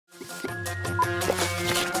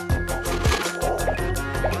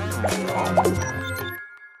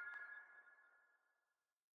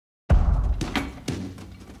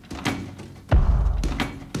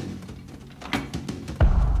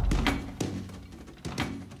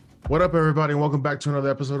What up, everybody? And welcome back to another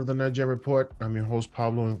episode of the NerdGen Report. I'm your host,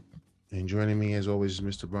 Pablo, and joining me, as always, is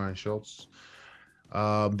Mr. Brian Schultz.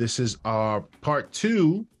 This is our part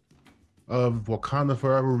two of Wakanda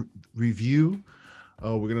Forever review.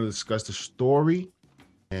 We're going to discuss the story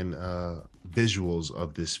and visuals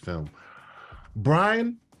of this film.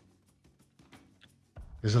 Brian,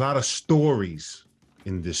 there's a lot of stories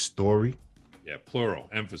in this story. Yeah, plural,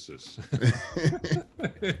 emphasis.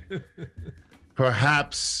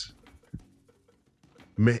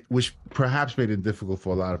 Which perhaps made it difficult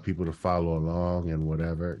for a lot of people to follow along and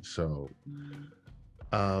whatever. So,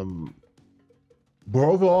 but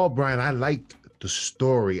overall, Brian, I liked the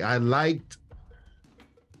story. I liked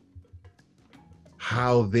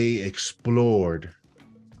how they explored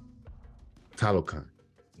Talokan.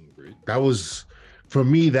 Agreed. That was, for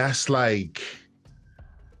me, that's like,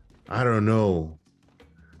 I don't know,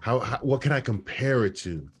 how what can I compare it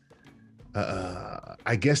to?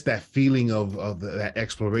 I guess that feeling of that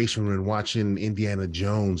exploration when watching Indiana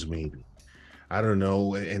Jones, maybe. I don't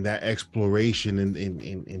know, and that exploration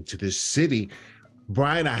into this city.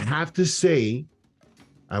 Brian, I have to say,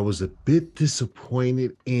 I was a bit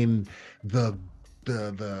disappointed in the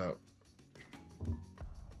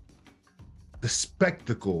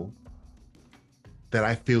spectacle that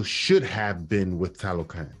I feel should have been with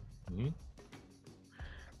Talokan. Mm-hmm.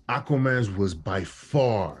 Aquaman's was by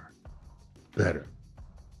far better.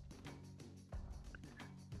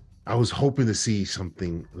 I was hoping to see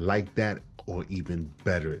something like that or even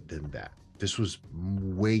better than that. This was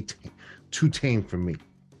way too tame for me.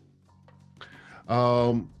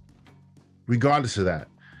 Regardless of that,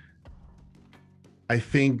 I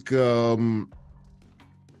think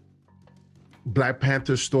Black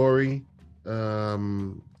Panther's story,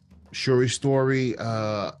 Shuri's story,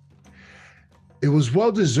 it was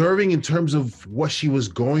well deserving in terms of what she was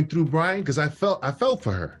going through, Brian, because I felt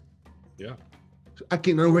for her. Yeah. I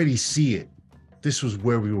can already see it. This was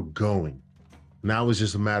where we were going. Now it's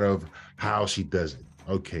just a matter of how she does it.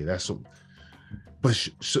 Okay, that's so. But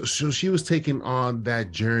so she was taking on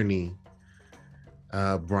that journey,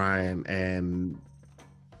 Brian, and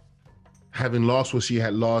having lost what she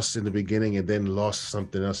had lost in the beginning and then lost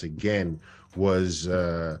something else again was,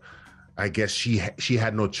 I guess she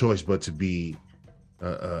had no choice but to be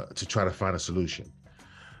to try to find a solution.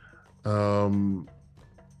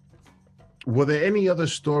 Were there any other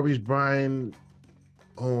stories, Brian,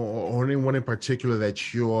 or anyone in particular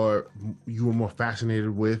that you were more fascinated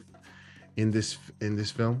with in this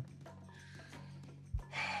film?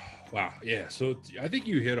 Wow. Yeah. So I think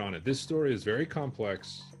you hit on it. This story is very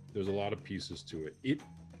complex. There's a lot of pieces to it.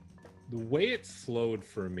 The way it flowed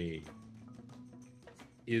for me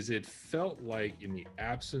is it felt like in the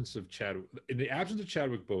absence of Chadwick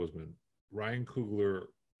Boseman, Ryan Coogler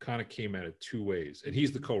kind of came at it two ways, and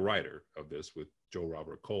he's the co-writer of this with Joe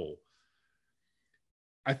Robert Cole.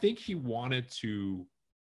 I think he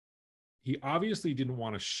obviously didn't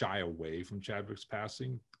want to shy away from Chadwick's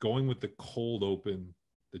passing, going with the cold open,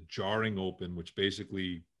 the jarring open, which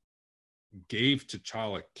basically gave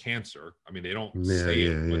T'Challa cancer. I mean, they don't say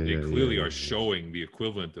it, but they clearly are showing the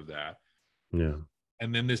equivalent of that. Yeah.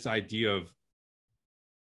 And then this idea of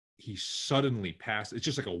he suddenly passed, it's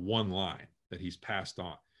just like a one line that he's passed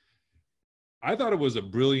on. I thought it was a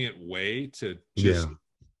brilliant way to just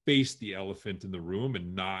face the elephant in the room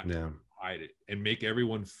and not hide it and make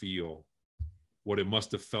everyone feel what it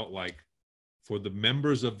must have felt like for the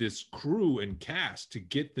members of this crew and cast to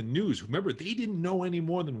get the news. Remember, they didn't know any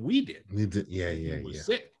more than we did. He was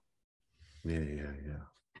sick. Yeah.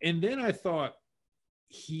 And then I thought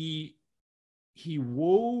he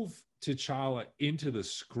wove T'Challa into the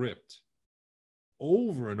script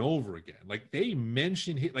over and over again. Like they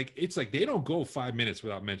mention it, like it's like they don't go 5 minutes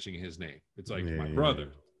without mentioning his name. It's like my brother,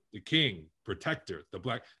 the king, protector, the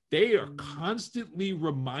black. They are constantly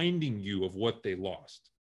reminding you of what they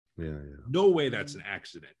lost. No way that's an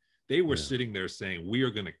accident. They were sitting there saying, we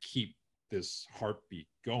are going to keep this heartbeat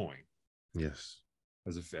going. Yes.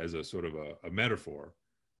 As a sort of a metaphor.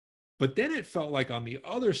 But then it felt like on the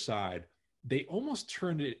other side, they almost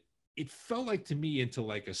turned it felt like to me into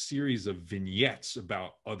like a series of vignettes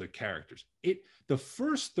about other characters. The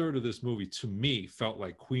first third of this movie to me felt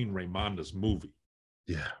like Queen Raimonda's movie.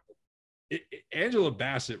 Yeah. Angela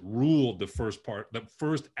Bassett ruled the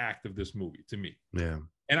first act of this movie to me. Yeah.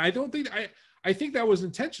 And I don't think I think that was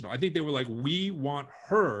intentional. I think they were like, we want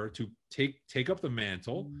her to take up the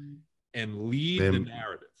mantle and lead the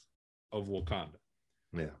narrative of Wakanda.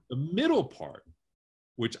 Yeah. The middle part,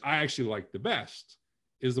 which I actually like the best,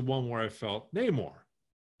 is the one where I felt Namor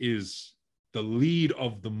is the lead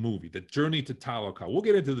of the movie, the journey to Talokan. We'll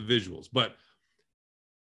get into the visuals, but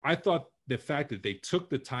I thought the fact that they took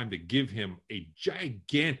the time to give him a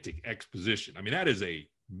gigantic exposition. I mean, that is a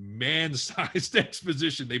man-sized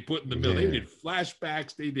exposition they put in the middle. They did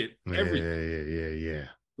flashbacks, they did everything. Yeah.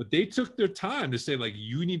 But they took their time to say, like,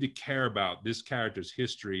 you need to care about this character's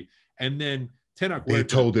history. And then Tenoch They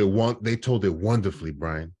told it wonderfully,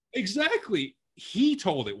 Brian. Exactly. He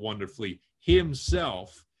told it wonderfully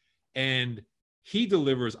himself. And he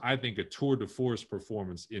delivers, I think, a tour de force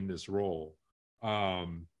performance in this role,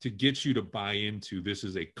 to get you to buy into this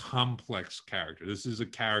is a complex character. This is a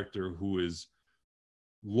character who is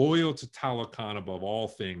loyal to Talokan above all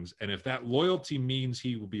things. And if that loyalty means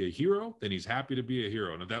he will be a hero, then he's happy to be a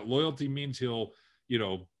hero. And if that loyalty means he'll,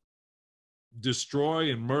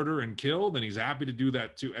 destroy and murder and kill, then he's happy to do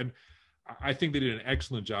that too. And I think they did an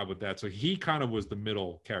excellent job with that. So he kind of was the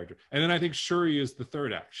middle character. And then I think Shuri is the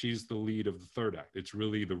third act. She's the lead of the third act. It's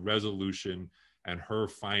really the resolution and her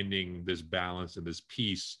finding this balance and this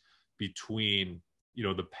peace between,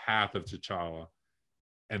 the path of T'Challa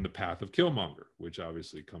and the path of Killmonger, which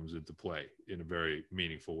obviously comes into play in a very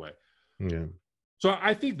meaningful way. Yeah. So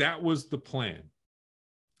I think that was the plan.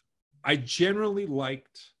 I generally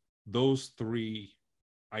liked those three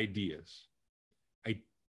ideas. I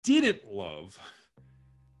didn't love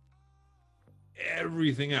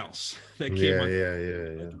everything else that came out.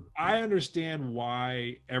 Yeah. I understand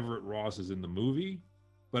why Everett Ross is in the movie,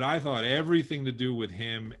 but I thought everything to do with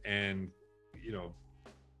him and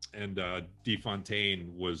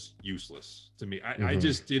DeFontaine was useless to me. I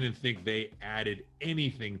just didn't think they added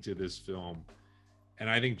anything to this film. And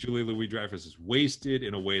I think Julia Louis-Dreyfus is wasted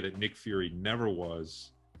in a way that Nick Fury never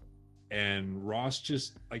was. And Ross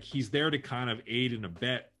just, like, he's there to kind of aid and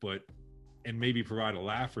abet, and maybe provide a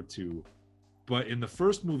laugh or two. But in the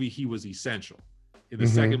first movie, he was essential. In the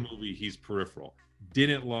second movie, he's peripheral.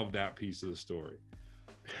 Didn't love that piece of the story.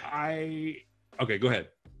 Okay, go ahead.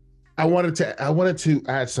 I wanted to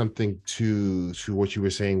add something to what you were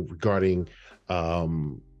saying regarding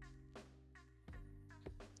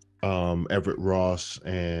Everett Ross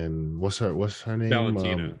and what's her name?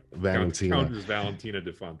 Valentina. Countess Valentina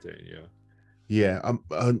DeFontaine. Yeah.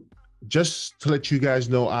 Just to let you guys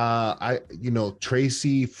know,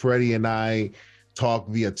 Tracy, Freddie, and I talked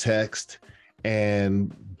via text,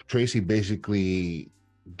 and Tracy basically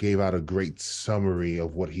gave out a great summary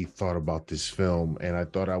of what he thought about this film, and I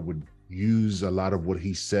thought I would use a lot of what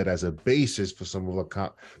he said as a basis for some of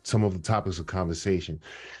the topics of conversation.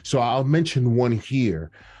 So I'll mention one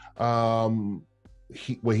here.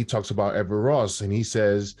 Where he talks about Everett Ross, and he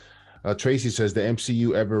says, Tracy says, the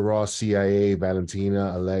MCU, Everett Ross, CIA,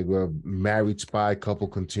 Valentina, Allegra, married spy couple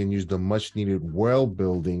continues the much needed world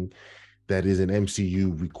building that is an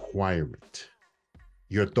MCU requirement.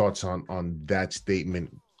 Your thoughts on that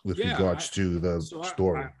statement with regards to the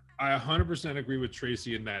story? I 100% agree with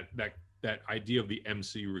Tracy in that idea of the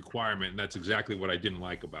MCU requirement, and that's exactly what I didn't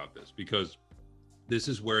like about this, because this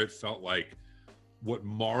is where it felt like what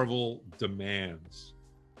Marvel demands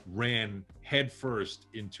ran headfirst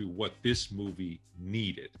into what this movie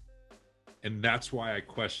needed. And that's why I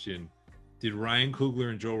question, did Ryan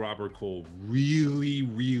Coogler and Joe Robert Cole really,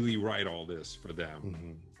 really write all this for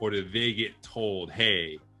them? Or did they get told,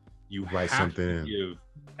 hey, you have to give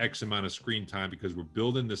X amount of screen time because we're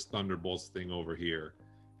building this Thunderbolts thing over here,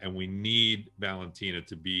 and we need Valentina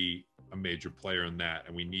to be a major player in that,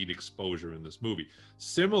 and we need exposure in this movie.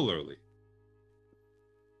 Similarly,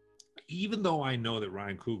 even though I know that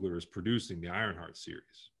Ryan Coogler is producing the Ironheart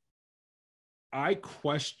series, I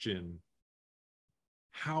question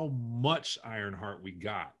how much Ironheart we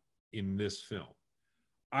got in this film.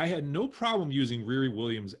 I had no problem using Riri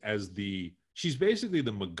Williams as she's basically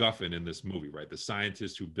the MacGuffin in this movie, right? The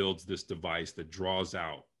scientist who builds this device that draws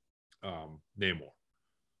out Namor.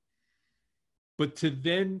 But to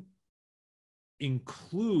then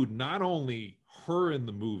include not only her in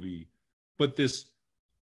the movie, but this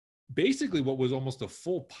basically what was almost a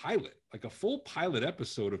full pilot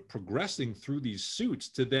episode of progressing through these suits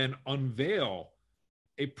to then unveil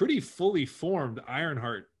a pretty fully formed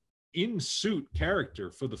Ironheart in suit character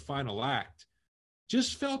for the final act,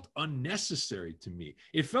 just felt unnecessary to me.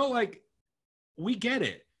 It felt like, we get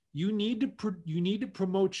it. You need to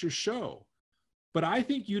promote your show. But I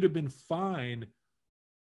think you'd have been fine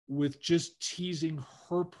with just teasing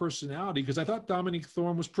her personality, because I thought Dominique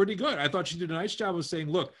Thorne was pretty good. I thought she did a nice job of saying,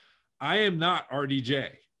 look, I am not RDJ.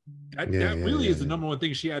 That really is the number one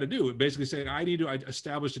thing she had to do. Basically saying, I need to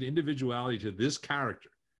establish an individuality to this character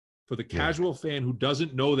for the casual fan who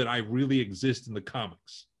doesn't know that I really exist in the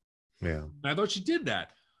comics. Yeah. And I thought she did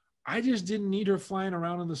that. I just didn't need her flying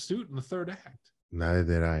around in the suit in the third act. Neither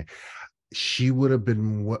did I. She would have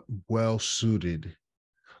been well suited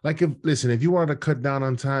Like, if you wanted to cut down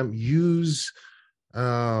on time, use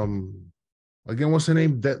again, what's her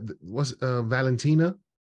name? That what's Valentina?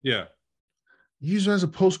 Yeah. Use her as a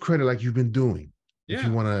post credit, like you've been doing. If you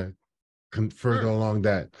Yeah. want to further Sure. along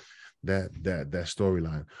that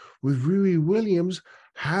storyline with Riri Williams,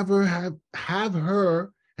 have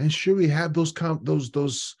her and Shuri have those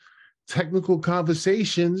technical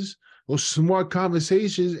conversations, those smart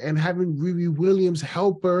conversations, and having Riri Williams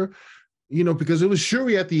help her, because it was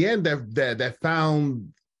Shuri at the end that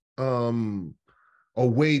found a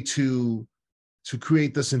way to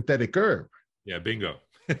create the synthetic herb. Yeah, bingo.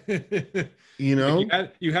 You Like know,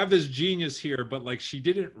 you have this genius here, but like she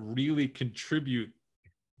didn't really contribute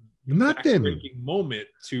the nothing. backbreaking moment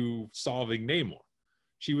to solving Namor.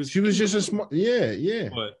 She was She was in the just a movie, smart. Yeah, yeah.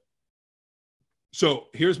 but so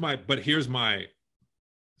here's my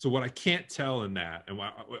so what I can't tell in that, and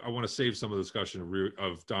I want to save some of the discussion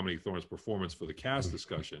of Dominique Thorne's performance for the cast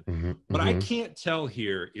discussion. Mm-hmm, What I mm-hmm. can't tell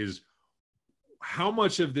here is how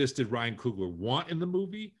much of this did Ryan Coogler want in the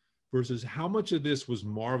movie versus how much of this was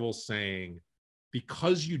Marvel saying,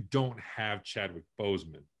 because you don't have Chadwick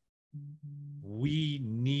Boseman, we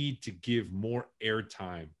need to give more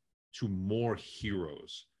airtime to more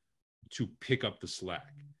heroes to pick up the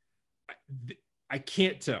slack. I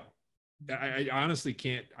can't tell. I honestly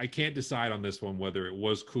can't. I can't decide on this one whether it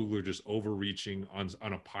was Coogler just overreaching on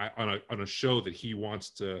a show that he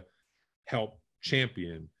wants to help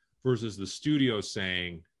champion versus the studio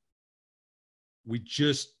saying we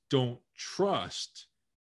just don't trust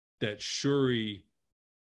that Shuri,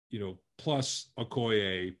 plus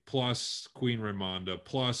Okoye, plus Queen Ramonda,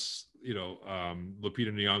 plus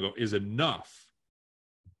Lupita Nyong'o is enough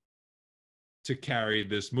to carry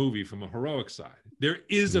this movie from a heroic side. There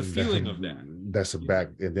is a feeling of that. That's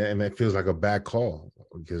and that feels like a bad call.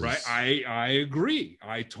 Because... Right. I agree.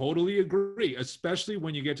 I totally agree, especially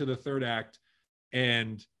when you get to the third act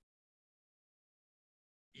and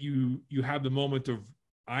you have the moment of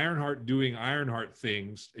Ironheart doing Ironheart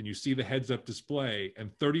things and you see the heads up display,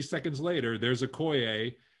 and 30 seconds later there's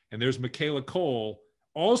Okoye and there's Michaela Cole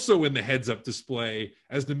also in the heads up display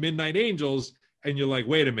as the Midnight Angels. And you're like,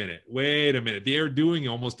 wait a minute. They're doing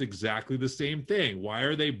almost exactly the same thing. Why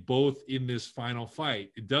are they both in this final fight?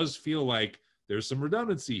 It does feel like there's some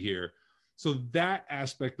redundancy here. So that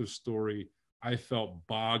aspect of story, I felt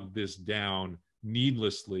bogged this down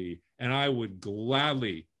needlessly. And I would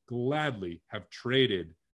gladly have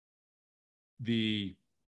traded the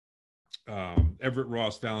Everett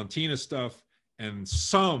Ross Valentina stuff and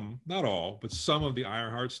some, not all, but some of the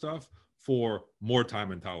Ironheart stuff for more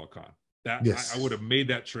time in Talokan. That yes. I would have made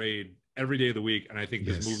that trade every day of the week, and I think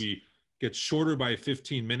this movie gets shorter by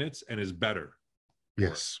 15 minutes and is better.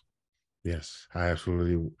 Yes, I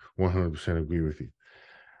absolutely 100% agree with you.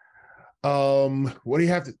 What do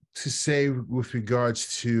you have to say with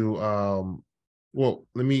regards to? Well,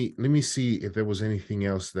 let me see if there was anything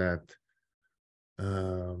else that,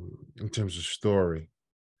 in terms of story.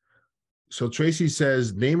 So Tracy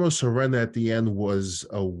says Nemo's surrender at the end was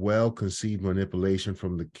a well-conceived manipulation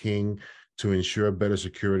from the king to ensure better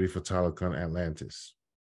security for Talokan Atlantis.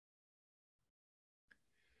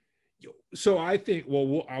 So I think,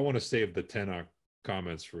 I want to save the Tenok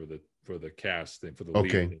comments for the cast thing, for the lead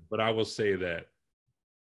thing, but I will say that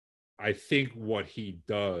I think what he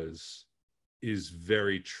does is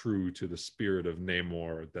very true to the spirit of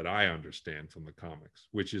Namor that I understand from the comics,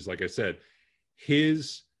 which is, like I said,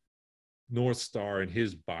 his North Star in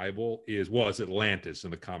his Bible is, it's Atlantis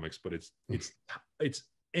in the comics, but it's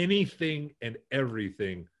anything and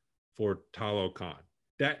everything for Talokan.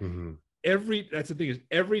 That's the thing, is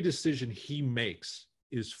every decision he makes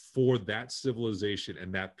is for that civilization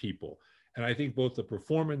and that people. And I think both the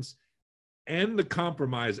performance and the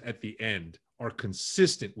compromise at the end are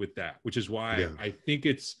consistent with that, which is why I think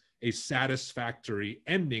it's a satisfactory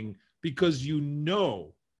ending, because you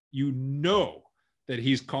know that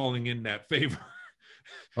he's calling in that favor.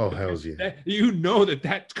 Oh, hells yeah. You know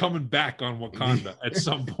that's coming back on Wakanda at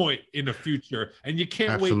some point in the future, and you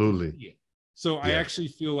can't wait to see it. So I actually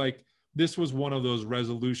feel like this was one of those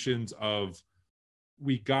resolutions of,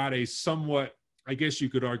 we got a somewhat, I guess you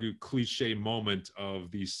could argue, cliche moment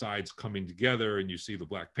of these sides coming together, and you see the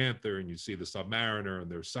Black Panther and you see the Submariner and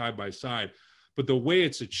they're side by side. But the way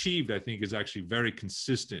it's achieved, I think, is actually very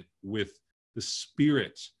consistent with the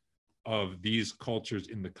spirit of these cultures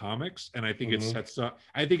in the comics. And I think it sets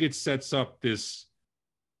up this,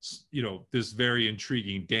 this very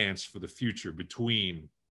intriguing dance for the future between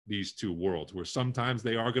these two worlds, where sometimes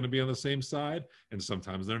they are going to be on the same side and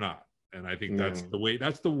sometimes they're not. And I think that's the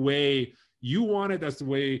way you want it. That's the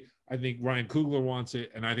way I think Ryan Coogler wants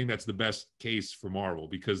it, and I think that's the best case for Marvel,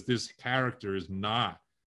 because this character is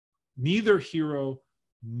neither hero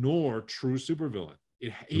nor true supervillain.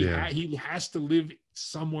 He has to live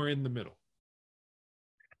somewhere in the middle.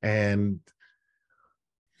 And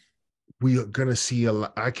we are gonna see a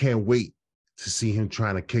lot. I can't wait to see him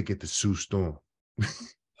trying to kick it to Sue Storm.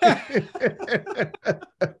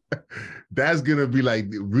 That's gonna be like,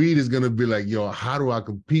 Reed is gonna be like, yo, how do I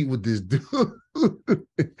compete with this dude?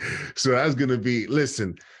 So that's gonna be,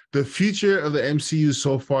 listen, the future of the MCU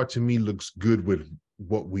so far to me looks good with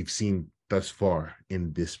what we've seen thus far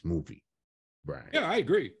in this movie. Right. Yeah, I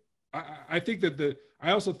agree. I think that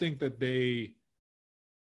I also think that the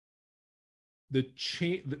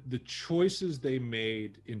choices they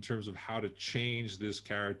made in terms of how to change this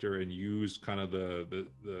character and use kind of the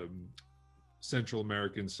Central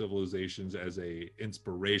American civilizations as a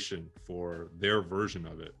inspiration for their version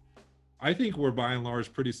of it, I think were by and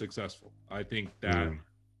large pretty successful. I think that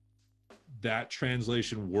that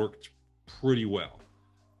translation worked pretty well.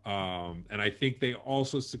 And I think they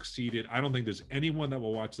also succeeded. I don't think there's anyone that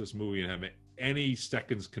will watch this movie and have any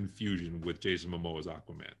seconds confusion with Jason Momoa's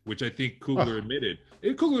Aquaman, which I think Coogler admitted.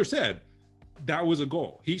 Coogler said that was a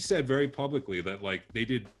goal. He said very publicly that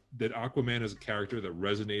that Aquaman is a character that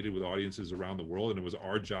resonated with audiences around the world, and it was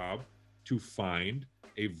our job to find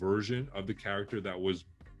a version of the character that was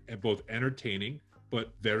both entertaining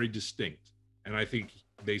but very distinct. And I think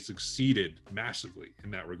they succeeded massively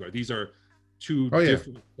in that regard. These are two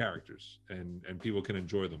different characters, and people can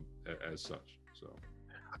enjoy them as such. So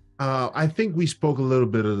I think we spoke a little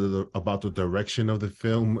bit about the direction of the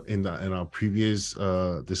film in our previous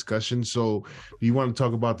discussion. So do you want to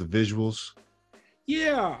talk about the visuals?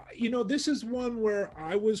 Yeah, this is one where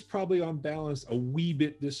I was probably on balance a wee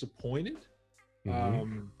bit disappointed.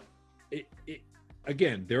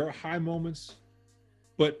 Again, there are high moments,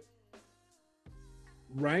 but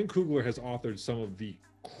Ryan Coogler has authored some of the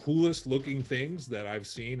coolest looking things that I've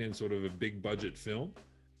seen in sort of a big budget film.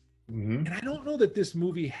 And I don't know that this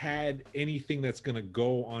movie had anything that's going to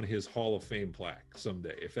go on his Hall of Fame plaque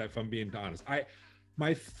someday, if I'm being honest.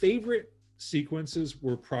 My favorite sequences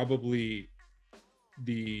were probably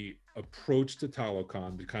the approach to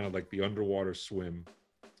Talokan, the kind of like the underwater swim.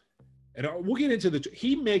 And we'll get into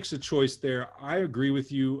he makes a choice there. I agree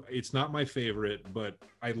with you. It's not my favorite, but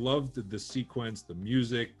I loved the sequence, the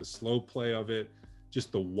music, the slow play of it,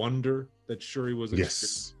 just the wonder that Shuri was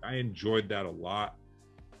experiencing. I enjoyed that a lot.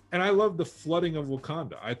 And I love the flooding of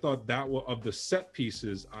Wakanda. I thought that of the set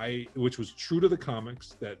pieces, which was true to the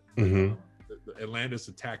comics, that the Atlantis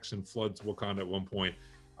attacks and floods Wakanda at one point.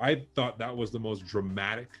 I thought that was the most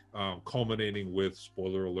dramatic, culminating with,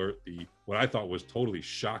 spoiler alert, what I thought was totally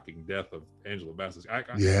shocking death of Angela Bassett. I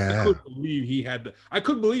couldn't believe I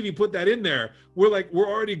couldn't believe he put that in there. We're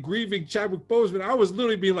already grieving Chadwick Boseman. I was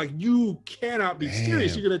literally being like, you cannot be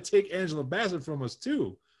serious. You're gonna take Angela Bassett from us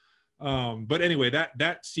too. But anyway,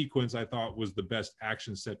 that sequence I thought was the best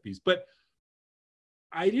action set piece. But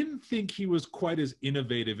I didn't think he was quite as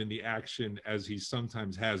innovative in the action as he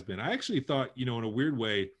sometimes has been. I actually thought, in a weird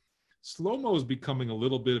way, slow-mo is becoming a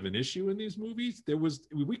little bit of an issue in these movies.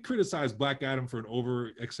 We criticized Black Adam for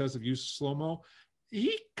an excessive use of slow-mo.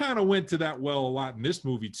 He kind of went to that well a lot in this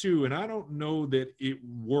movie too, and I don't know that it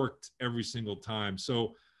worked every single time.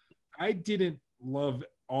 So I didn't love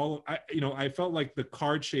I felt like the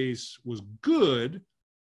car chase was good.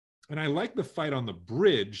 And I like the fight on the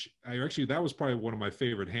bridge. That was probably one of my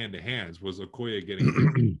favorite hand-to-hands, was Okoye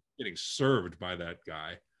getting served by that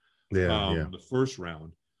guy. The first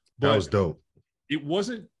round. But that was dope. It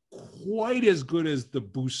wasn't quite as good as the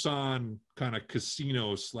Busan kind of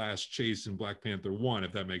casino / chase in Black Panther 1,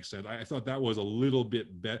 if that makes sense. I thought that was a little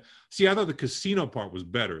bit better. See, I thought the casino part was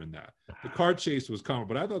better in that. The car chase was common,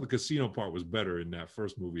 but I thought the casino part was better in that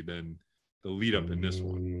first movie than the lead up in this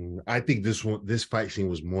one. I think this fight scene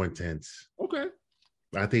was more intense. Okay.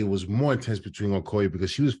 I think it was more intense between Okoye because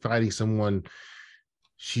she was fighting someone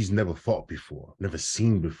she's never fought before, never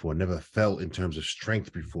seen before, never felt in terms of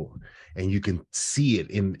strength before. And you can see it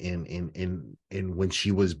in when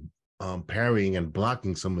she was parrying and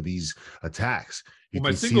blocking some of these attacks.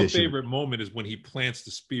 My single favorite moment is when he plants the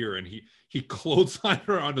spear and he clotheslined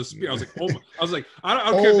her on the spear. I was like,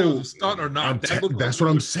 I don't care if that was a stunt or not. That's what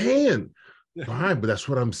I'm saying. Fine, but that's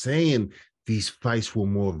what I'm saying. These fights were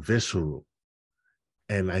more visceral.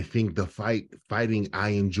 And I think the fighting I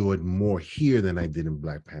enjoyed more here than I did in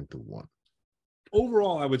Black Panther 1.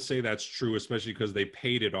 Overall, I would say that's true, especially because they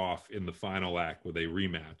paid it off in the final act with a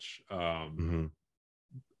rematch. And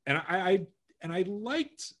I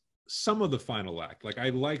liked some of the final act. Like, I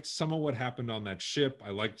liked some of what happened on that ship. I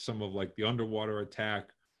liked some of the underwater attack.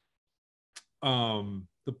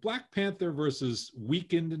 The Black Panther versus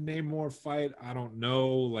Weekend Namor fight, I don't know.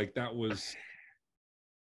 Like that was,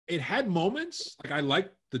 it had moments. Like I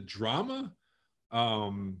liked the drama.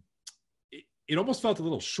 It almost felt a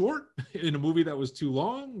little short in a movie that was too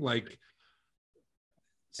long. Like,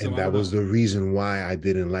 so And I that don't know. was the reason why I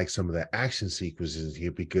didn't like some of the action sequences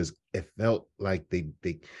here, because it felt like they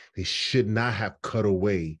should not have cut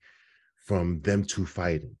away from them two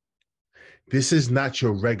fighting. This is not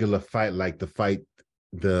your regular fight, like the fight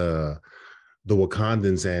the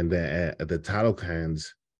Wakandans and the Talokans.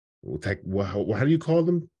 How do you call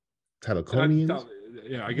them? Taloconians?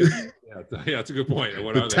 Yeah, I guess. Yeah, yeah, that's a good point.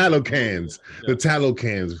 What The are they? Talokans. Yeah, The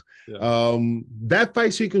Talokans. yeah. That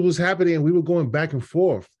fight sequence was happening and we were going back and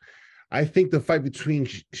forth. I think the fight between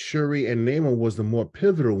Shuri and Namor was the more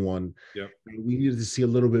pivotal one. Yeah. We needed to see a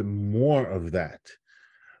little bit more of that.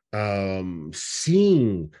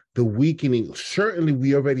 Seeing the weakening, certainly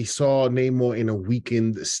we already saw Namor in a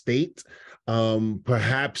weakened state.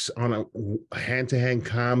 Perhaps on a hand-to-hand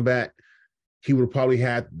combat, he would probably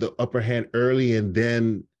had the upper hand early, and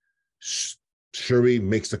then Shuri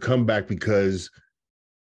makes the comeback because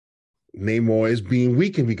Namor is being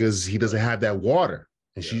weakened because he doesn't have that water.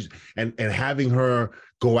 And she's and having her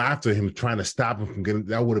go after him, trying to stop him from getting,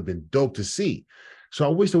 that would have been dope to see. So I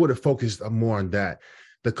wish they would have focused more on that.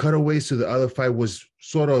 The cutaways to the other fight was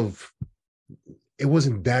sort of, it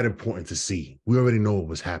wasn't that important to see. We already know what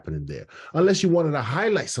was happening there. Unless you wanted to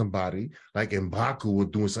highlight somebody like M'Baku was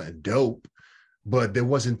doing something dope, but there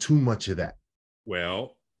wasn't too much of that.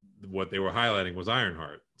 Well, what they were highlighting was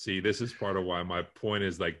Ironheart. See, this is part of why my point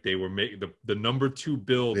is like they were making the number 2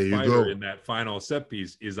 build fighter in that final set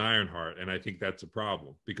piece is Ironheart, and I think that's a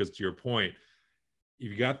problem because to your point,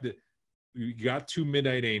 you got 2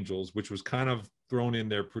 Midnight Angels, which was kind of thrown in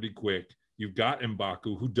there pretty quick. You've got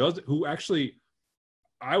M'Baku, who actually,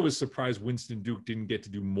 I was surprised Winston Duke didn't get to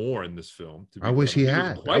do more in this film. I wish he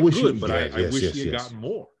had. Quite I wish good, he, but yes, I wish yes, he had yes. gotten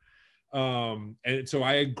more. And so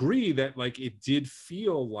I agree that like it did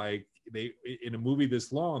feel like they, in a movie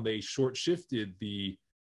this long, they short shifted the,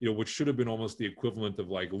 which should have been almost the equivalent of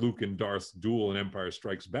like Luke and Darth's duel in Empire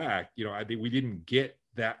Strikes Back. I think we didn't get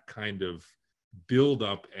that kind of build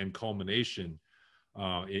up and culmination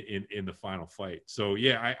in the final fight. So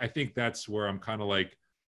yeah, I think that's where I'm kind of like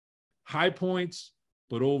high points,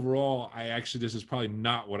 but overall, this is probably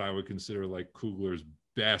not what I would consider like Coogler's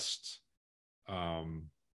best,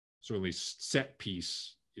 certainly set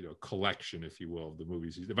piece, collection, if you will, of the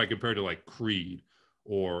movies. If I compare to like Creed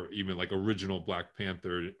or even like original Black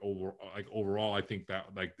Panther, overall, I think that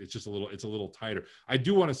like it's a little tighter. I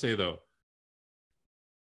do want to say though,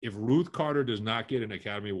 if Ruth Carter does not get an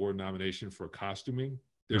Academy Award nomination for costuming,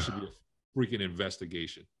 there should be a freaking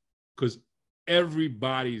investigation, because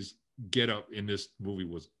everybody's get up in this movie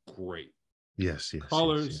was great. Yes,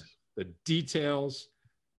 Colors, the details,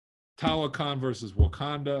 Talokan versus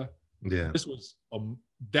Wakanda. Yeah, this was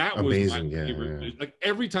that amazing. Was my favorite. Yeah. Like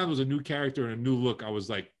every time there was a new character and a new look, I was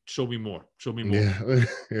like, show me more. Yeah.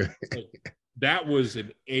 Like, that was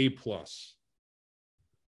an A+.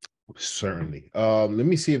 Certainly. Let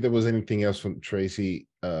me see if there was anything else from Tracy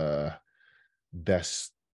that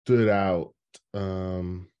stood out.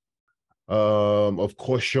 Of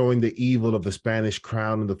course, showing the evil of the Spanish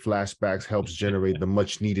crown in the flashbacks helps generate the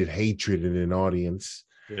much needed hatred in an audience.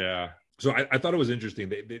 Yeah. So I thought it was interesting.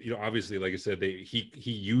 They obviously, like I said, he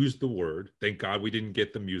used the word. Thank God we didn't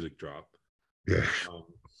get the music drop. Yeah.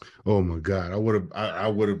 Oh my God, I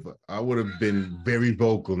would have been very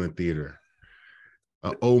vocal in the theater.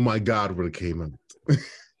 Oh my God, when it came out.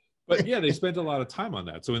 But yeah, they spent a lot of time on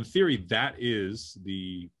that. So in theory, that is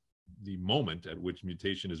the moment at which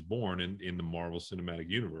mutation is born in the Marvel Cinematic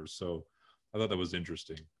Universe. So I thought that was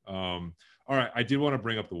interesting. All right, I did want to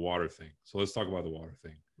bring up the water thing. So let's talk about the water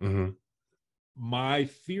thing. Mm-hmm. My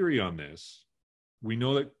theory on this, we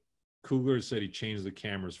know that Coogler said he changed the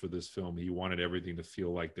cameras for this film. He wanted everything to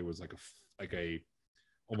feel like there was like a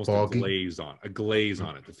almost foggy. a glaze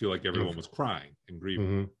on it to feel like everyone was crying and grieving.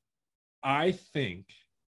 Mm-hmm. I think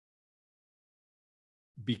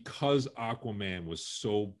because Aquaman was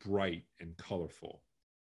so bright and colorful,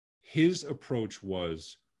 his approach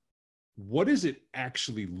was, what does it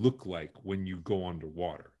actually look like when you go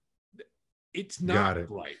underwater? It's not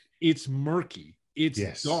bright. It's murky.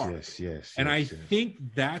 It's dark. And I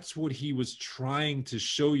think that's what he was trying to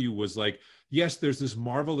show you was like, yes, there's this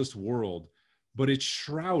marvelous world, but it's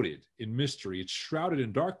shrouded in mystery. It's shrouded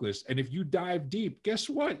in darkness. And if you dive deep, guess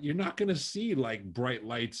what? You're not going to see like bright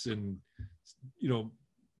lights and,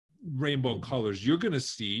 rainbow colors. You're going to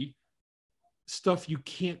see stuff you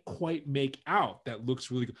can't quite make out that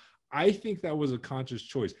looks really good. I think that was a conscious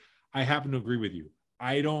choice. I happen to agree with you.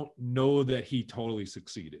 I don't know that he totally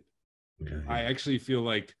succeeded. Yeah, yeah. I actually feel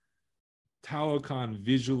like Talokan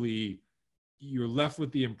visually, you're left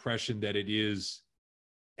with the impression that it is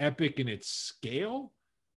epic in its scale,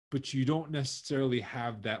 but you don't necessarily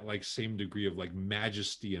have that like same degree of like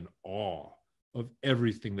majesty and awe of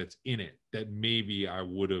everything that's in it that maybe I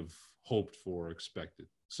would have hoped for or expected.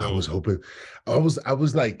 So I was hoping, I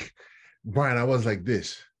was like, Brian, I was like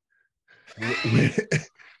this.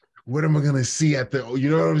 What am I gonna see at the?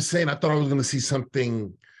 You know what I'm saying? I thought I was gonna see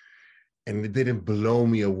something, and it didn't blow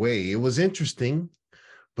me away. It was interesting,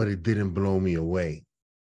 but it didn't blow me away.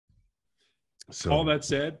 So all that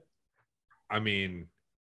said, I mean,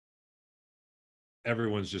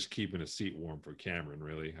 everyone's just keeping a seat warm for Cameron.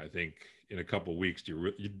 Really, I think in a couple of weeks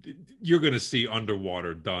you're going to see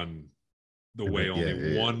Underwater done the way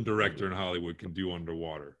only one director in Hollywood can do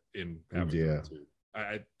Underwater in Avatar 2.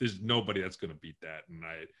 There's nobody that's going to beat that, and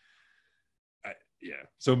yeah.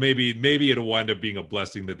 So maybe it'll wind up being a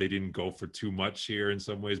blessing that they didn't go for too much here in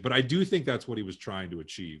some ways. But I do think that's what he was trying to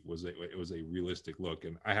achieve. It was a realistic look,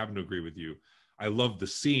 and I happen to agree with you. I love the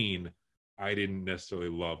scene. I didn't necessarily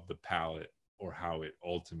love the palette or how it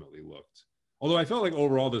ultimately looked. Although I felt like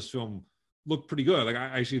overall this film looked pretty good. Like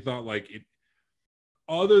I actually thought like it,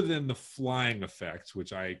 other than the flying effects,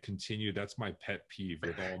 which I continue, that's my pet peeve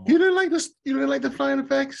with all. You didn't like this? You didn't like the flying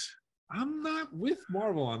effects? I'm not with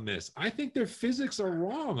Marvel on this. I think their physics are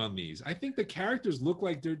wrong on these. I think the characters look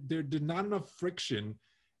like there's not enough friction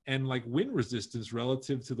and like wind resistance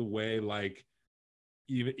relative to the way like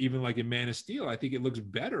even like in Man of Steel. I think it looks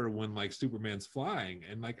better when like Superman's flying,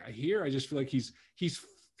 and like I just feel like he's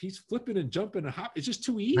flipping and jumping and hop. It's just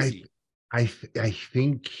too easy. I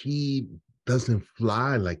think he doesn't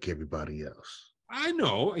fly like everybody else. I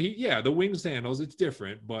know the wing sandals, it's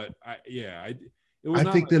different, but I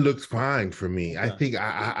think they looked fine for me. Yeah.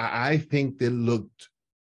 I think they looked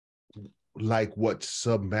like what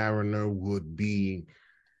Submariner would be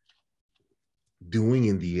doing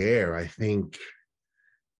in the air. I think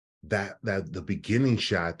that the beginning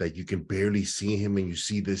shot that you can barely see him and you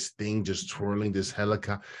see this thing just twirling this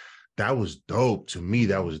helicopter, that was dope. To me,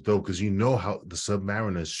 that was dope because you know how the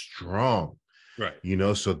Submariner is strong. Right. You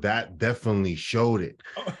know, so that definitely showed it.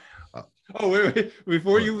 Wait.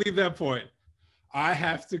 Before you leave that point, I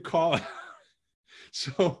have to call it.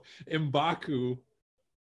 So M'Baku,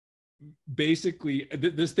 basically,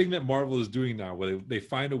 this thing that Marvel is doing now, where they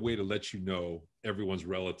find a way to let you know everyone's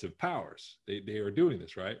relative powers. They are doing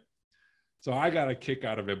this, right? So I got a kick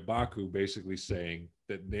out of M'Baku basically saying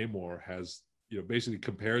that Namor has, basically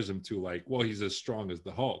compares him to like, well, he's as strong as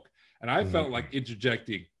the Hulk. And I felt like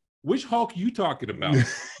interjecting, which Hulk you talking about?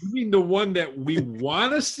 You mean the one that we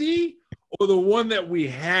want to see or the one that we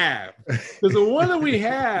have? Because the one that we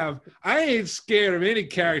have, I ain't scared of any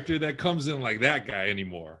character that comes in like that guy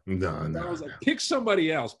anymore. No. I was like, pick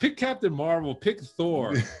somebody else. Pick Captain Marvel. Pick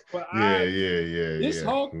Thor. But This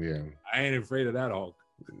Hulk, I ain't afraid of that Hulk.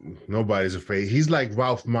 Nobody's afraid. He's like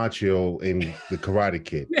Ralph Macchio in The Karate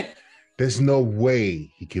Kid. There's no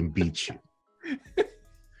way he can beat you.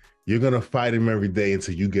 You're going to fight him every day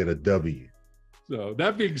until you get a W. So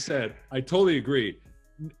that being said, I totally agree.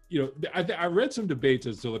 I read some debates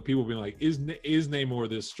as to like people being like, is Namor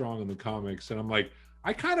this strong in the comics? And I'm like,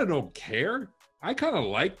 I kind of don't care. I kind of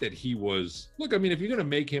like that he was. Look, I mean, if you're going to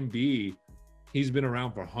make him be, he's been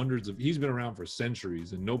around for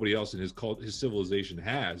centuries, and nobody else in his civilization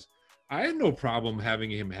has. I had no problem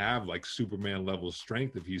having him have like Superman level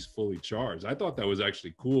strength if he's fully charged. I thought that was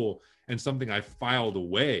actually cool and something I filed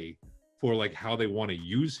away for like how they want to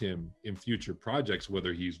use him in future projects,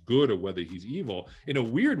 whether he's good or whether he's evil. In a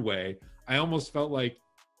weird way, I almost felt like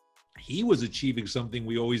he was achieving something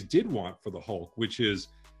we always did want for the Hulk, which is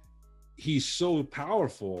he's so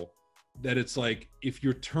powerful that it's like if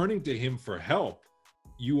you're turning to him for help,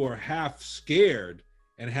 you are half scared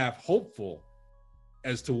and half hopeful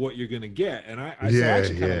as to what you're going to get. And I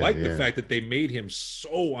actually kind of like the fact that they made him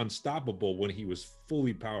so unstoppable when he was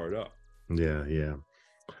fully powered up. Yeah.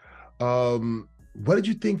 What did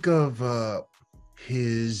you think of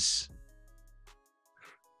his,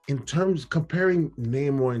 in terms, comparing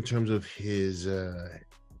Namor in terms of his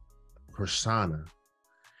persona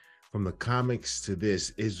from the comics to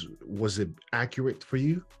this, was it accurate for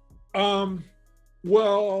you?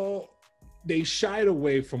 Well, they shied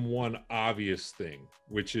away from one obvious thing,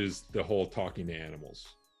 which is the whole talking to animals.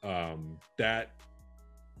 That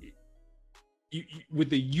with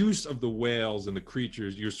the use of the whales and the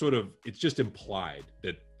creatures, it's just implied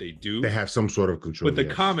that they do. They have some sort of control. But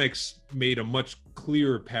the comics made a much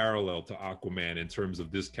clearer parallel to Aquaman in terms of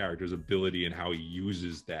this character's ability and how he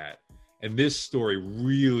uses that. And this story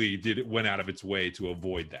really went out of its way to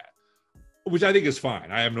avoid that, which I think is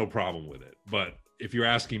fine. I have no problem with it. But if you're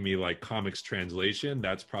asking me like comics translation,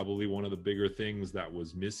 that's probably one of the bigger things that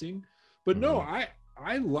was missing. But no,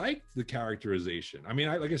 I liked the characterization. I mean,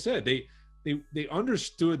 like I said, they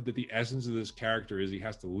understood that the essence of this character is he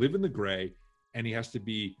has to live in the gray and he has to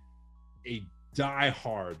be a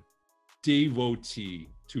diehard devotee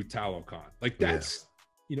to Talokan. Like that's,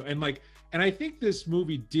 you know, and I think this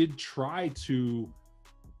movie did try to,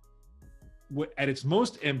 at its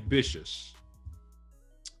most ambitious,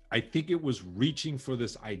 I think it was reaching for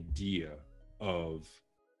this idea of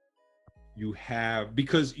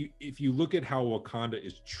because if you look at how Wakanda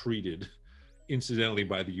is treated, incidentally,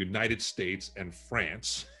 by the United States and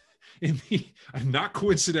France, not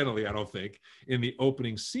coincidentally, I don't think, in the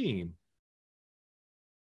opening scene,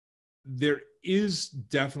 there is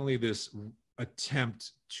definitely this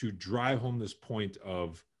attempt to drive home this point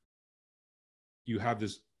of you have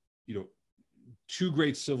this, you know, two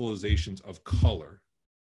great civilizations of color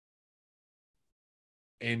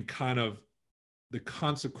and kind of the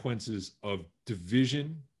consequences of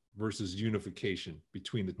division versus unification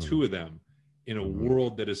between the two of them in a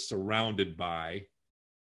world that is surrounded by,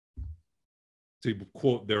 to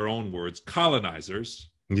quote their own words, colonizers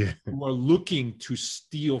who are looking to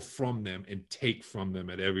steal from them and take from them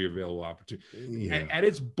at every available opportunity. At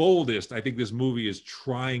its boldest, I think this movie is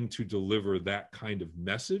trying to deliver that kind of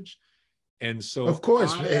message. And so, of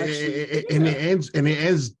course, and it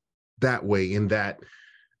ends that way, in that,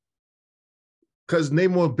 because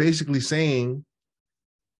Namor basically saying,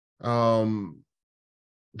 the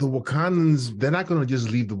Wakandans, they're not going to just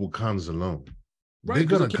leave the Wakandans alone. Right,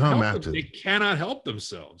 they're going to come after them. They cannot help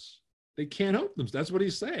themselves. They can't help them. That's what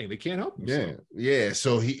he's saying. They can't help themselves. Yeah.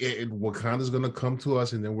 So Wakanda's going to come to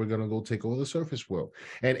us, and then we're going to go take over the surface world.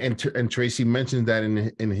 And Tracy mentioned that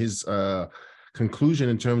in his conclusion,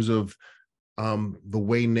 in terms of the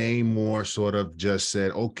way Namor sort of just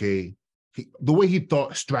said, okay, the way he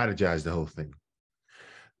strategized the whole thing.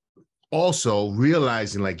 Also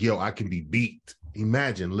realizing like, yo, I can be beat.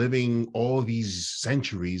 Imagine living all these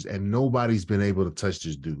centuries and nobody's been able to touch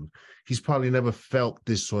this dude. He's probably never felt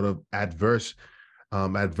this sort of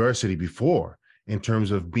adversity before, in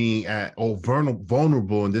terms of being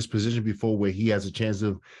vulnerable in this position before, where he has a chance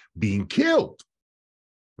of being killed,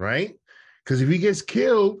 right? Because if he gets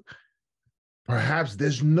killed, perhaps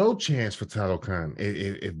there's no chance for Talokan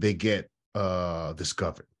if they get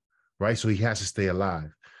discovered, right? So he has to stay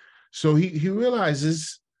alive. So he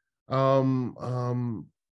realizes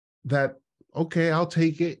that, okay, I'll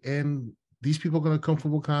take it, and these people are going to come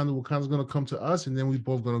from Wakanda. Wakanda's going to come to us, and then we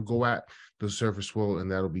both going to go at the surface world, and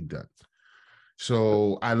that'll be done.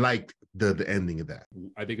 So I like the ending of that.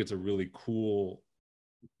 I think it's a really cool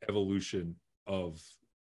evolution of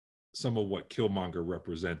some of what Killmonger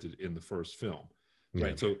represented in the first film,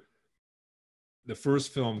 right? So the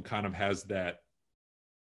first film kind of has that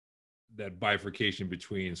bifurcation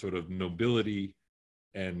between sort of nobility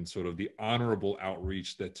and sort of the honorable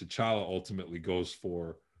outreach that T'Challa ultimately goes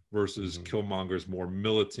for, versus Killmonger's more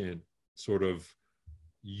militant sort of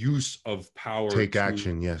use of power, take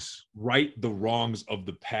action, right the wrongs of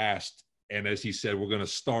the past. And as he said, we're going to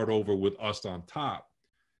start over with us on top.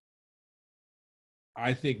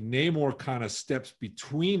 I think Namor kind of steps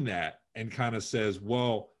between that and kind of says,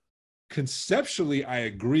 well, conceptually, I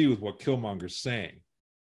agree with what Killmonger's saying.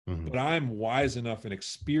 But I'm wise enough and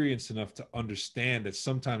experienced enough to understand that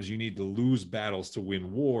sometimes you need to lose battles to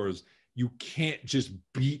win wars. You can't just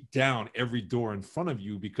beat down every door in front of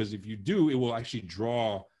you, because if you do, it will actually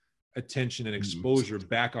draw attention and exposure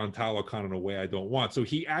back on Talokan in a way I don't want. So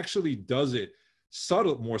he actually does it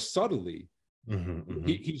more subtly.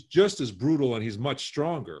 He's just as brutal and he's much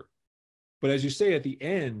stronger. But as you say, at the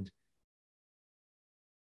end,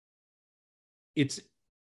 it's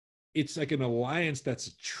like an alliance that's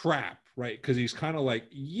a trap, right? Because he's kind of like,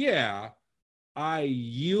 yeah, I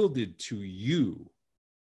yielded to you,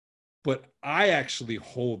 but I actually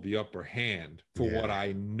hold the upper hand for what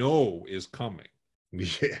I know is coming.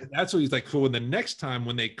 That's what he's like. So when the next time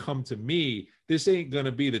when they come to me, this ain't going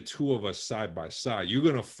to be the two of us side by side. You're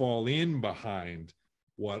going to fall in behind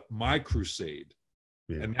what my crusade.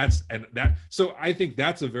 And that. So I think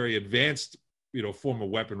that's a very advanced, form of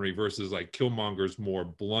weaponry versus like Killmonger's more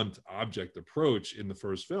blunt object approach in the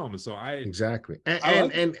first film. And so and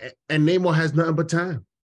Namor has nothing but time.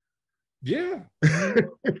 Yeah.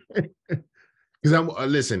 Because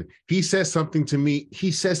listen, he says something to me. He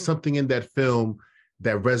says something in that film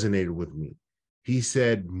that resonated with me. He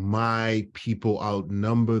said, "My people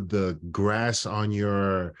outnumber the grass on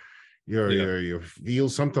your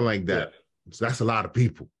field," something like that. So that's a lot of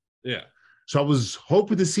people. Yeah. So I was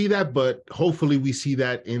hoping to see that, but hopefully we see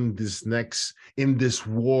that in this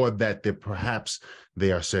war that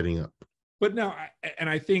they are setting up. But now,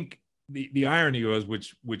 I think the irony was,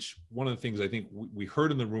 which one of the things I think we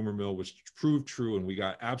heard in the rumor mill, which proved true, and we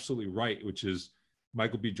got absolutely right, which is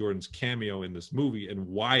Michael B. Jordan's cameo in this movie and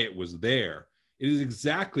why it was there. It is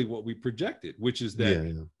exactly what we projected, which is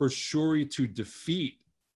that for Shuri to defeat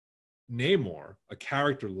Namor, a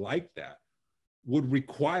character like that, would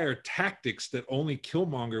require tactics that only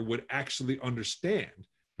Killmonger would actually understand.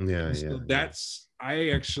 I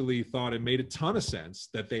actually thought it made a ton of sense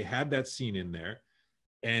that they had that scene in there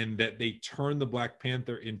and that they turned the Black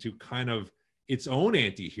Panther into kind of its own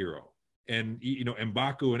anti-hero. And, you know,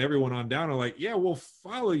 M'Baku and everyone on down are like, yeah, we'll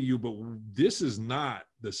follow you, but this is not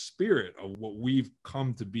the spirit of what we've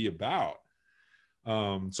come to be about.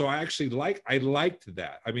 So I liked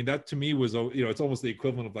that. I mean, that to me was, you know, it's almost the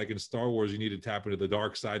equivalent of like in Star Wars, you need to tap into the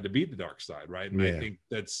dark side to beat the dark side, right? And I think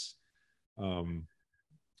that's,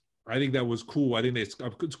 I think that was cool. I think it's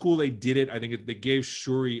cool they did it. I think they gave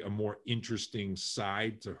Shuri a more interesting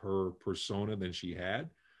side to her persona than she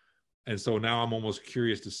had. And so now I'm almost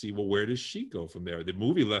curious to see, well, where does she go from there? The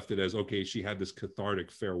movie left it as, okay, she had this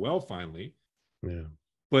cathartic farewell finally. Yeah.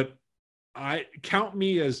 But I count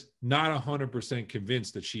me as not 100%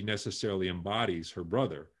 convinced that she necessarily embodies her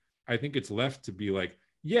brother. I think it's left to be like,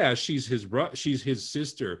 yeah, she's his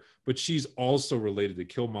sister, but she's also related to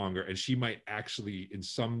Killmonger, and she might actually, in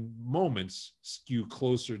some moments, skew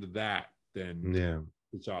closer to that than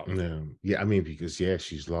T'Challa. Yeah. I mean, because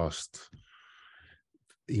she's lost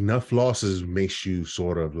enough losses makes you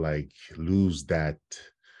sort of like lose that,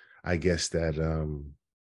 I guess, that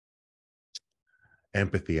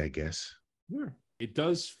empathy, I guess. Yeah. It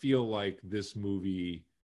does feel like this movie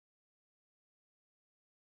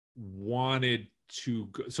wanted to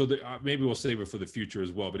go, so maybe we'll save it for the future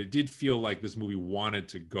as well, but it did feel like this movie wanted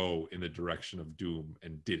to go in the direction of Doom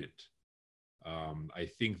and didn't. I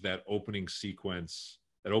think that opening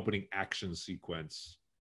action sequence,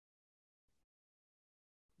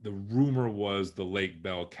 the rumor was the Lake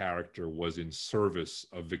Bell character was in service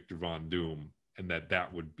of Victor Von Doom, and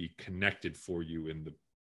that would be connected for you in the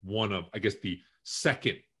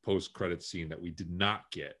second post-credit scene that we did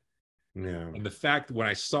not get. Yeah. And the fact when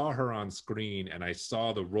I saw her on screen and I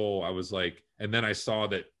saw the role, I was like, and then I saw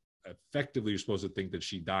that effectively you're supposed to think that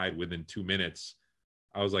she died within 2 minutes.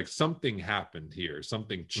 I was like, something happened here,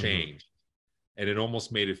 something changed. And it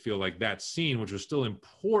almost made it feel like that scene, which was still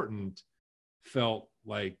important, felt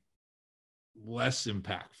like less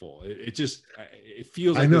impactful. It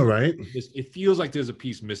feels like, I know, right? It feels like there's a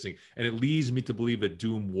piece missing, and it leads me to believe that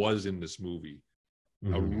Doom was in this movie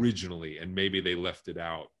originally, and maybe they left it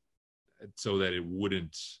out so that it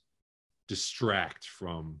wouldn't distract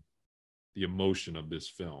from the emotion of this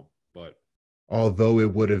film. But although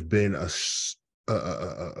it would have been a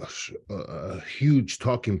huge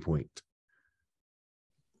talking point,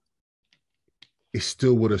 it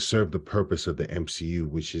still would have served the purpose of the MCU,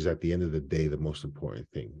 which is at the end of the day the most important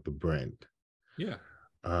thing, the brand. Yeah.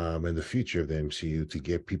 And the future of the MCU, to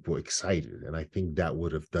get people excited. And I think that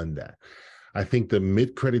would have done that. I think the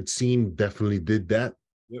mid-credit scene definitely did that.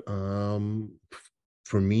 Yep.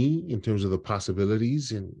 For me, in terms of the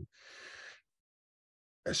possibilities, and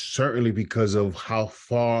certainly because of how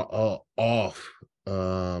far off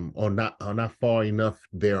or not far enough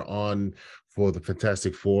they're on for the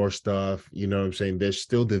Fantastic Four stuff. You know what I'm saying? They're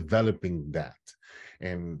still developing that,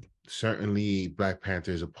 and certainly Black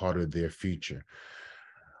Panther is a part of their future.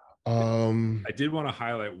 I did want to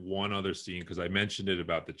highlight one other scene because I mentioned it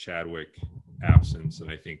about the Chadwick absence, and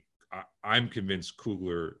I think I'm convinced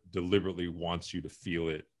Coogler deliberately wants you to feel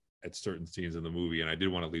it at certain scenes in the movie. And I did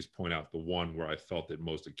want to at least point out the one where I felt it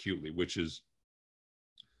most acutely, which is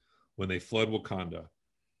when they flood Wakanda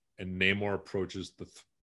and Namor approaches the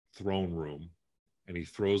throne room and he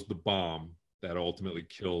throws the bomb that ultimately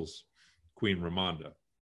kills Queen Ramonda.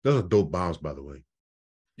 Those are dope bombs, by the way.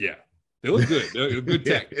 Yeah, they look good. They're good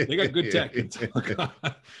tech. They got good tech.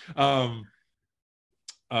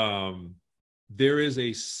 There is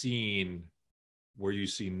a scene where you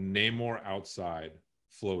see Namor outside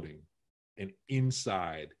floating, and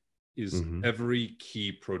inside is every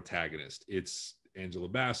key protagonist. It's Angela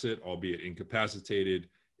Bassett, albeit incapacitated.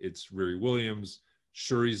 It's Riri Williams.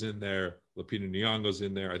 Shuri's in there. Lupita Nyong'o's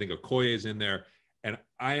in there. I think Okoye's in there. And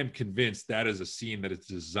I am convinced that is a scene that is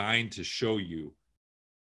designed to show you,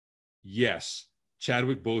 yes,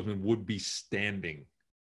 Chadwick Boseman would be standing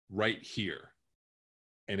right here.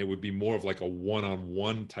 And it would be more of like a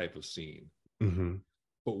one-on-one type of scene.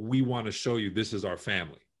 But we want to show you this is our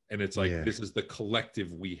family. And it's like, this is the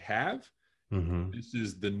collective we have. This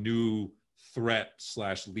is the new threat /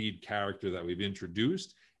 lead character that we've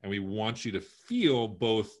introduced, and we want you to feel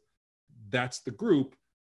both that's the group,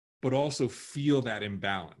 but also feel that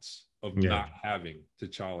imbalance of not having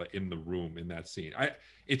T'Challa in the room in that scene.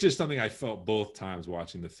 It's just something I felt both times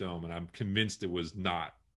watching the film, and I'm convinced it was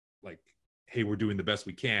not like, hey, we're doing the best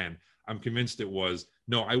we can. I'm convinced it was,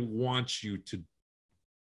 no, I want you to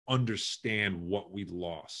understand what we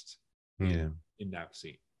lost in that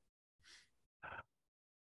scene.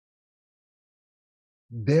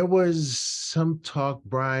 There was some talk,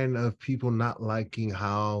 Brian, of people not liking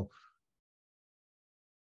how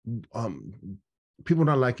people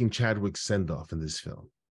not liking Chadwick's send-off in this film.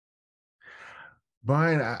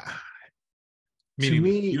 Brian, meaning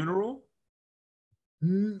the funeral?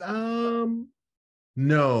 No.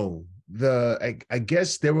 I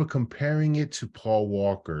guess they were comparing it to Paul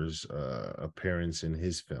Walker's appearance in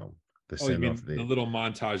his film. The send-off, the little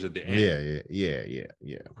montage at the end. Yeah.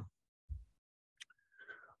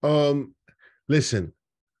 Listen,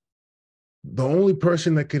 the only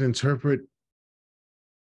person that could interpret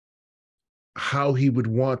how he would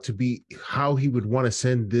want to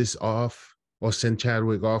send this off or send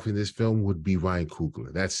Chadwick off in this film would be Ryan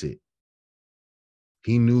Coogler. That's it.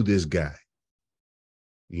 He knew this guy.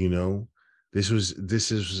 You know, this was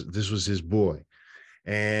his boy.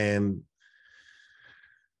 And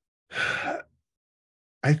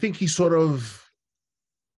I think he sort of,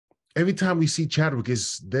 every time we see Chadwick,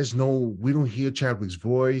 we don't hear Chadwick's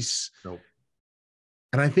voice. Nope.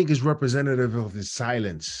 And I think it's representative of his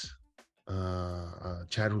silence,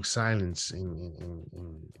 Chadwick's silence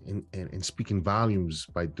in speaking volumes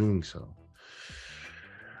by doing so.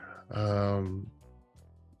 I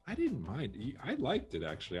didn't mind. I liked it,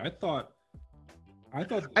 actually. I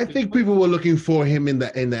think people were looking for him in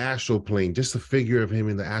the astral plane, just a figure of him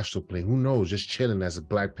in the astral plane. Who knows? Just chilling as a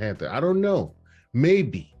Black Panther. I don't know.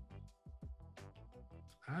 Maybe.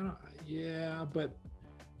 But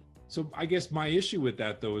so I guess my issue with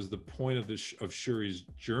that, though, is the point of Shuri's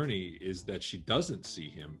journey is that she doesn't see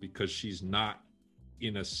him because she's not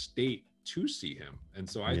in a state to see him. And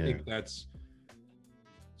so I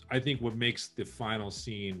think what makes the final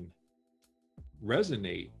scene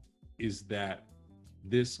resonate is that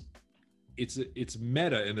it's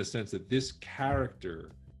meta in the sense that this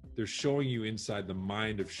character, they're showing you inside the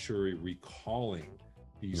mind of Shuri, recalling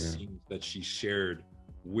these scenes that she shared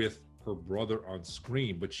with her brother on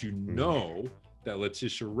screen. But you know that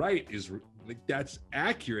Letitia Wright is like, that's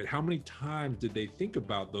accurate. How many times did they think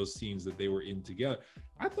about those scenes that they were in together?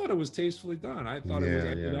 I thought it was tastefully done. I thought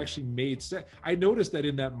it actually made sense. I noticed that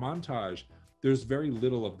in that montage, there's very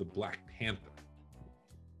little of the Black Panther.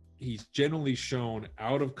 He's generally shown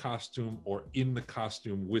out of costume or in the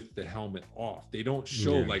costume with the helmet off. They don't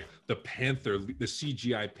show like the Panther, the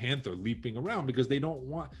CGI Panther leaping around, because they don't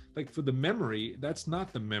want, like, for the memory, that's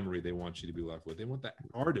not the memory they want you to be left with. They want the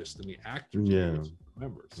artist and the actor to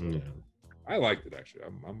remember. So I liked it, actually.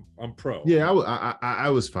 I'm pro. Yeah,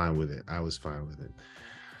 I was fine with it.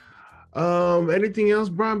 Anything else,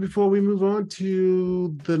 Brian, before we move on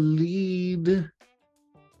to the lead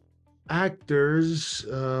actors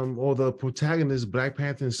or the protagonists, Black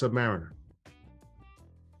Panther and Submariner?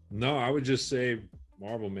 No, I would just say,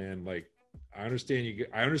 Marvel, man, like, I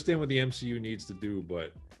understand what the MCU needs to do,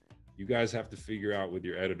 but you guys have to figure out with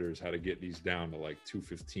your editors how to get these down to like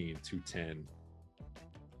 215, 210.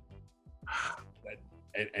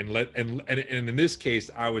 And in this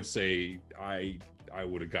case, I would say I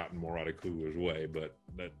would have gotten more out of Coogler's way, but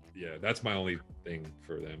that's my only thing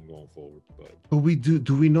for them going forward. But do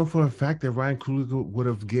we know for a fact that Ryan Coogler would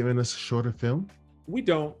have given us a shorter film? We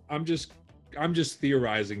don't. I'm just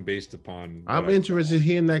theorizing based upon. I'm interested in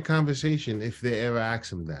hearing that conversation if they ever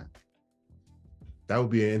ask him that. That would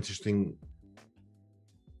be an interesting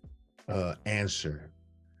answer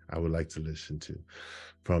I would like to listen to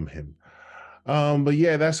from him. But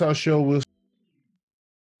yeah, that's our show. We'll